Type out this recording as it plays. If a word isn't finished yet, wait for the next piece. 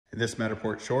In this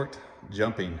Matterport short,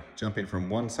 jumping from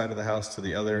one side of the house to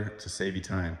the other to save you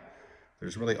time.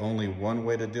 There's really only one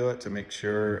way to do it to make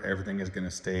sure everything is going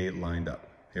to stay lined up.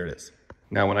 Here it is.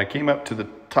 Now when I came up to the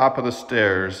top of the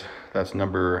stairs, that's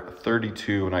number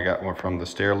 32, and I got one from the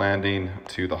stair landing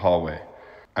to the hallway.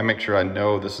 I make sure I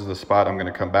know this is the spot I'm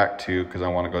going to come back to because I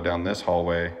want to go down this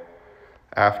hallway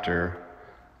after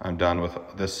I'm done with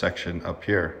this section up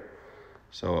here.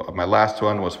 So my last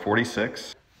one was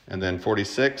 46. And then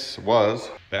 46 was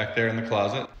back there in the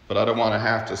closet, but I don't want to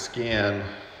have to scan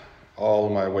all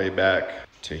my way back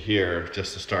to here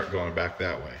just to start going back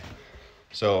that way.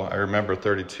 So I remember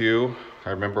 32, I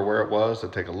remember where it was. I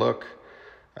take a look,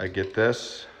 I get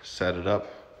this, set it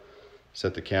up,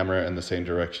 set the camera in the same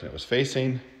direction it was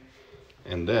facing,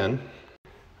 and then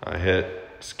I hit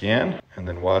scan and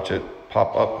then watch it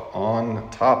pop up on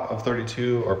top of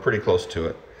 32 or pretty close to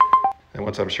it. And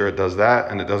once I'm sure it does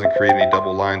that and it doesn't create any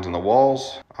double lines in the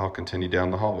walls, I'll continue down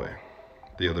the hallway,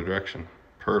 the other direction.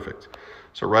 Perfect.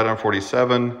 So right on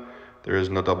 47, there is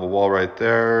no double wall right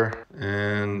there.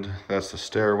 And that's the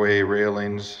stairway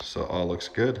railings, so all looks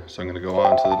good. So I'm gonna go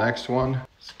on to the next one,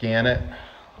 scan it,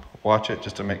 watch it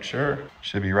just to make sure.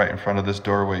 Should be right in front of this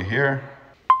doorway here.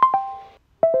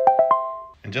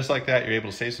 And just like that, you're able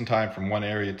to save some time from one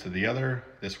area to the other.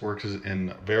 This works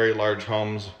in very large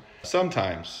homes.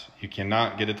 Sometimes you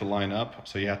cannot get it to line up,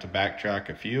 so you have to backtrack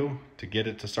a few to get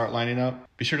it to start lining up.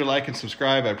 Be sure to like and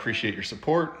subscribe. I appreciate your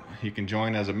support. You can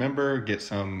join as a member, get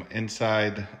some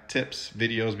inside tips,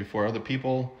 videos before other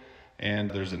people,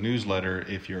 and there's a newsletter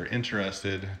if you're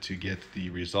interested to get the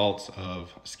results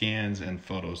of scans and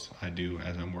photos I do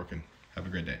as I'm working. Have a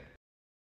great day.